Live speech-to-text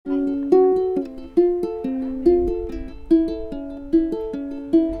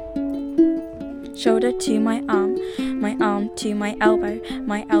Shoulder to my arm to my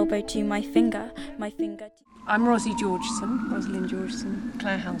elbow to my finger to... I'm Rosalind Georgeson.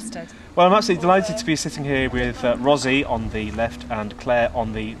 Claire Halstead. Well, I'm absolutely delighted to be sitting here with Rosie on the left and Claire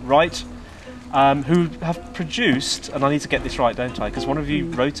on the right, who have produced, and I need to get this right, don't I? Because one of you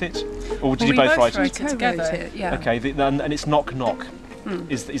wrote it, or did you both write it? Together. Yeah. Okay, and it's Knock Knock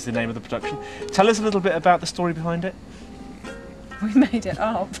is the name of the production. Tell us a little bit about the story behind it. We made it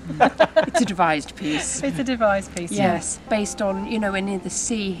up. It's a devised piece. It's a devised piece. Yes, based on, we're near the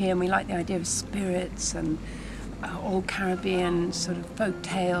sea here, and we like the idea of spirits and old Caribbean sort of folk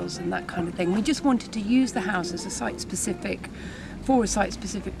tales and that kind of thing. We just wanted to use the house as a site-specific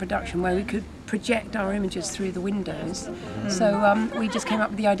production where we could project our images through the windows. So we just came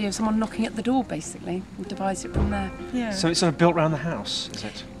up with the idea of someone knocking at the door, basically, and devised it from there. Yeah. So it's sort of built around the house, is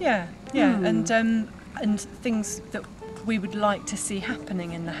it? Yeah, and things that we would like to see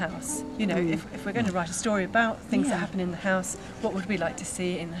happening in the house. If we're going to write a story about things that happen in the house, what would we like to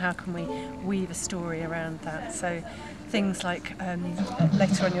see and how can we weave a story around that? So things like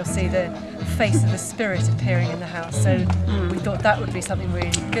later on you'll see the face of the spirit appearing in the house. So we thought that would be something really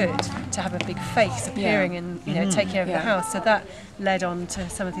good, to have a big face appearing and taking over the house. So that led on to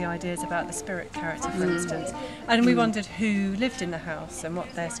some of the ideas about the spirit character, for instance. And we wondered who lived in the house and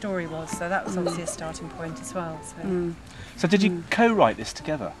what their story was. So that was obviously a starting point as well. So did you co-write this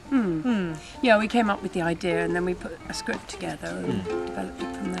together? Yeah, we came up with the idea and then we put a script together and developed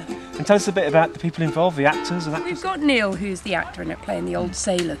it from there. And tell us a bit about the people involved, the actors and actresses. We've got Neil, who's the actor in it, playing the old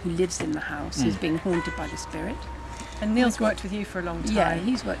sailor who lives in the house, who's being haunted by the spirit. And Neil's worked with you for a long time. Yeah,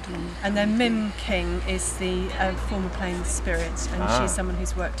 he's worked with me. And then Mim King is the former playing the spirit, and she's someone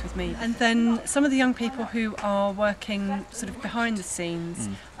who's worked with me. And then some of the young people who are working sort of behind the scenes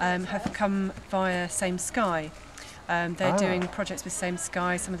have come via Same Sky. They're doing projects with Same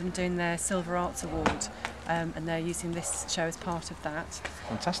Sky, some of them doing their Silver Arts Award, and they're using this show as part of that.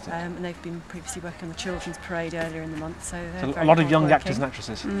 Fantastic. And they've been previously working on the Children's Parade earlier in the month, so they're a lot of young actors and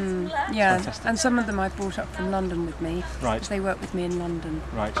actresses. Yeah, fantastic. And some of them I brought up from London with me. Right. They work with me in London.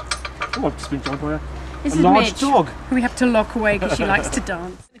 Right. Oh, I've just been joined by This a is large Midge, dog. who we have to lock away because she likes to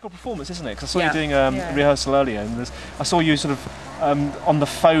dance. Technical performance, isn't it? Because I saw you doing a rehearsal earlier, and I saw you sort of on the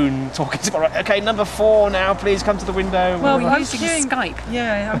phone talking to right, okay, number 4 now, please come to the window. Well, we're using Skype.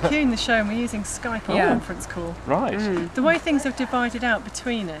 Yeah, I'm cueing the show and we're using Skype on conference call. Right. The way things have divided out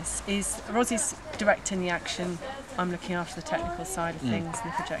between us is Rosie's directing the action, I'm looking after the technical side of things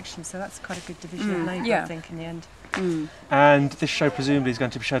and the projection, so that's quite a good division of labour, I think, in the end. And this show presumably is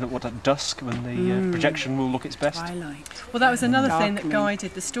going to be shown at dusk when the projection will look its best. Twilight. Well, that was another thing that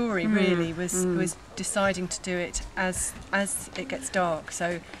guided the story. Really, was deciding to do it as it gets dark.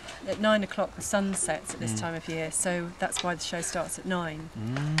 So at 9 o'clock the sun sets at this time of year. So that's why the show starts at 9.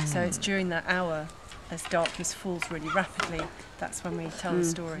 So it's during that hour, as darkness falls really rapidly, that's when we tell the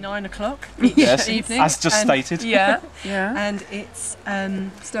story. 9 o'clock each evening. As just stated. Yeah. And it's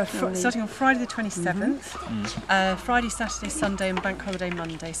starting on Friday the 27th, Friday, Saturday, Sunday and Bank Holiday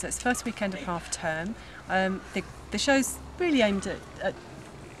Monday. So it's the first weekend of half term. The show's really aimed at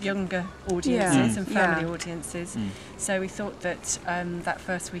younger audiences and family audiences. So we thought that that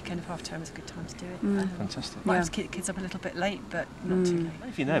first weekend of half term was a good time to do it. Fantastic. Might have to keep the kids up a little bit late, but not too late. I don't know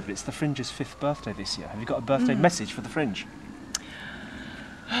if you know, but it's the Fringe's 5th birthday this year. Have you got a birthday message for the Fringe?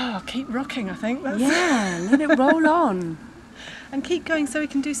 Oh, keep rocking, I think. Let it roll on. And keep going so we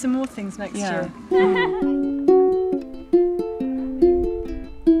can do some more things next year.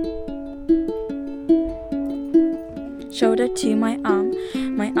 Shoulder to my arm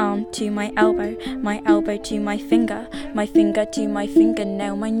to my elbow to my finger to my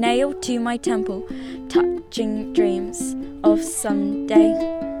fingernail, my nail to my temple, touching dreams of someday,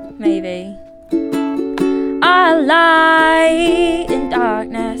 maybe. I lie in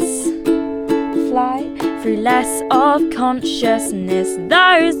darkness, fly through less of consciousness,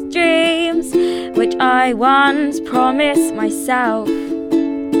 those dreams which I once promised myself.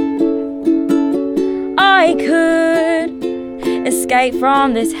 I could escape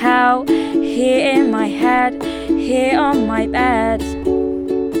from this hell, here in my head, here on my bed.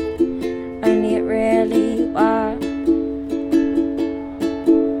 Only it really were.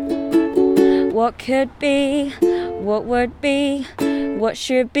 What could be, what would be, what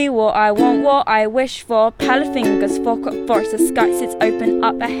should be, what I want, what I wish for. Pale fingers, fork up forest, the sky sits open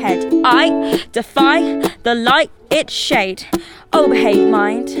up ahead. I defy the light, its shade. Oh, behave,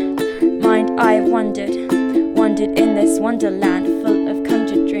 mind, I have wandered in this wonderland full of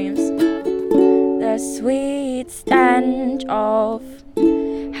conjured dreams. The sweet stench of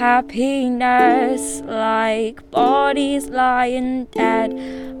happiness, like bodies lying dead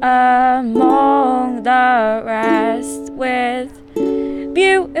among the rest, with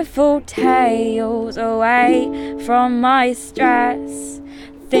beautiful tales away from my stress.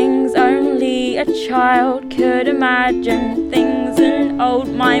 Things only a child could imagine, things an old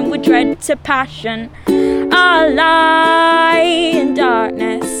mind would dread to passion. I lie in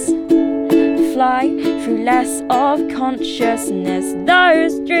darkness, fly through less of consciousness,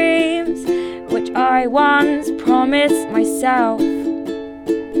 those dreams which I once promised myself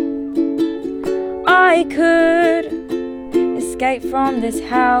I could escape from this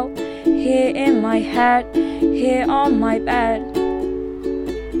hell, here in my head, here on my bed.